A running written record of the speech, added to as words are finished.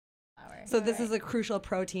So this is a crucial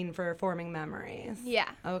protein for forming memories. Yeah.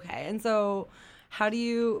 Okay. And so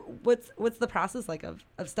what's the process like of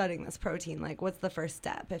studying this protein? Like, what's the first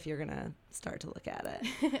step if you're going to start to look at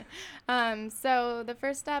it? So the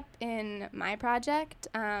first step in my project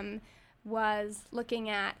was looking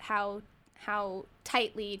at how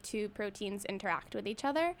tightly two proteins interact with each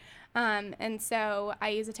other. And so I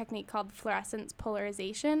use a technique called fluorescence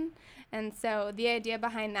polarization. And so the idea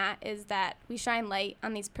behind that is that we shine light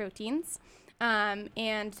on these proteins,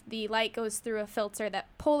 and the light goes through a filter that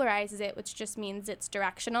polarizes it, which just means it's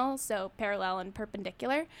directional, so parallel and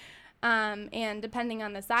perpendicular. And depending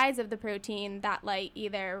on the size of the protein, that light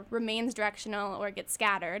either remains directional or gets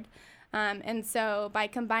scattered. And so by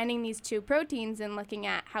combining these two proteins and looking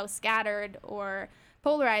at how scattered or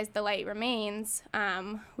polarized the light remains,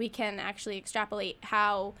 we can actually extrapolate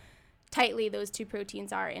how tightly those two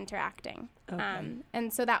proteins are interacting. Okay.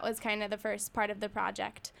 And so that was kind of the first part of the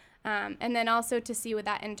project. And then also to see what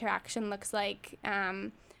that interaction looks like,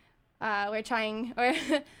 we're trying, or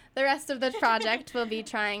the rest of the project will be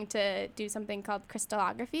trying to do something called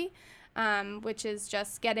crystallography, which is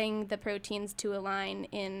just getting the proteins to align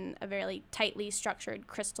in a very tightly structured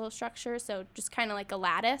crystal structure, so just kind of like a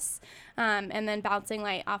lattice, and then bouncing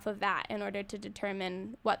light off of that in order to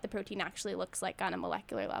determine what the protein actually looks like on a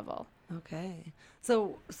molecular level. Okay.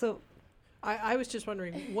 So I was just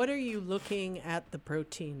wondering, what are you looking at the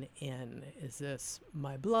protein in? Is this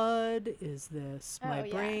my blood? Is this my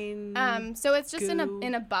brain? So it's just goo?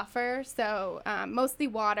 in a buffer, so mostly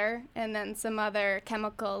water and then some other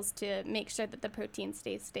chemicals to make sure that the protein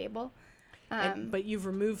stays stable. But you've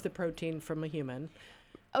removed the protein from a human.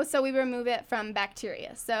 Oh, so we remove it from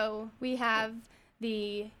bacteria. So we have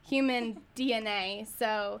the human DNA.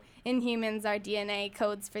 So in humans, our DNA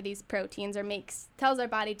codes for these proteins or tells our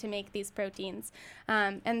body to make these proteins.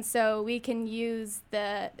 And so we can use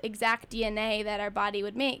the exact DNA that our body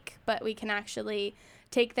would make, but we can actually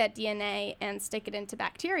take that DNA and stick it into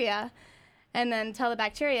bacteria and then tell the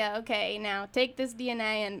bacteria, okay, now take this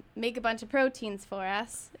DNA and make a bunch of proteins for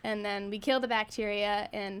us. And then we kill the bacteria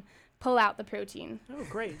and pull out the protein. Oh,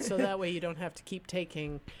 great. So that way you don't have to keep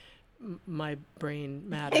taking my brain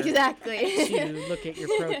matter Exactly. to look at your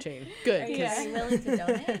protein. Good. Are you willing to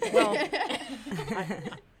donate? Well,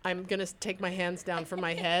 I'm going to take my hands down from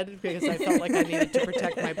my head because I felt like I needed to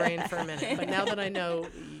protect my brain for a minute. But now that I know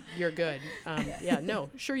you're good,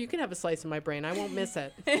 sure, you can have a slice of my brain. I won't miss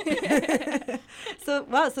it.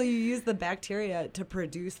 So you use the bacteria to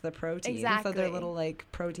produce the protein. Exactly. So they're little like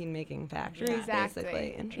protein making factories, Exactly.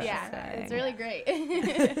 basically. Interesting. Yeah, it's really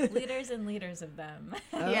great. Liters and liters of them.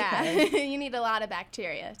 Okay. Yeah, you need a lot of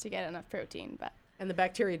bacteria to get enough protein, but And the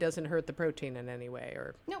bacteria doesn't hurt the protein in any way,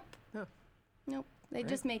 or nope. Oh. Nope. They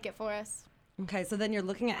just make it for us. Okay, so then you're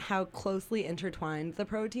looking at how closely intertwined the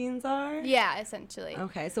proteins are? Yeah, essentially.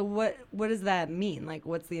 Okay, so what does that mean? Like,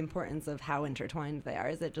 what's the importance of how intertwined they are?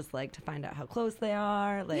 Is it just like to find out how close they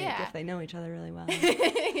are? Like, Yeah. if they know each other really well?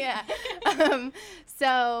 Yeah.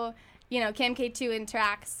 So, CAMK2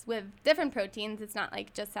 interacts with different proteins. It's not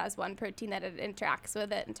like just has one protein that it interacts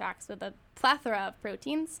with. It interacts with a plethora of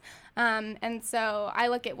proteins. And so I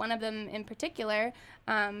look at one of them in particular,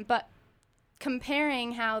 but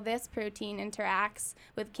comparing how this protein interacts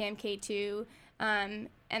with CAMK2 and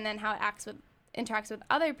then how it interacts with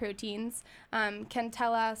other proteins can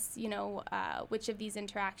tell us, which of these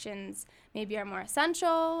interactions maybe are more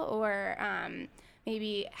essential or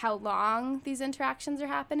maybe how long these interactions are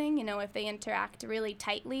happening. If they interact really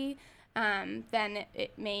tightly, then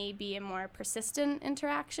it may be a more persistent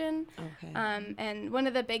interaction. Okay. And one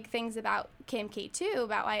of the big things about CAMK2,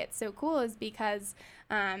 about why it's so cool, is because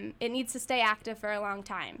it needs to stay active for a long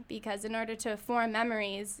time. Because in order to form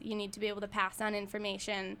memories, you need to be able to pass on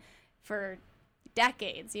information for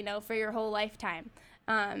decades, for your whole lifetime.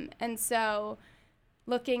 And so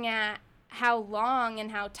looking at how long and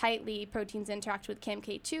how tightly proteins interact with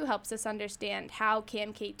CAMK2 helps us understand how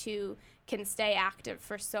CAMK2 can stay active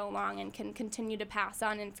for so long and can continue to pass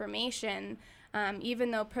on information,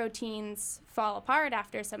 even though proteins fall apart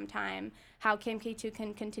after some time, how CAMK2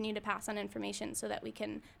 can continue to pass on information so that we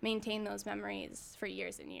can maintain those memories for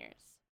years and years.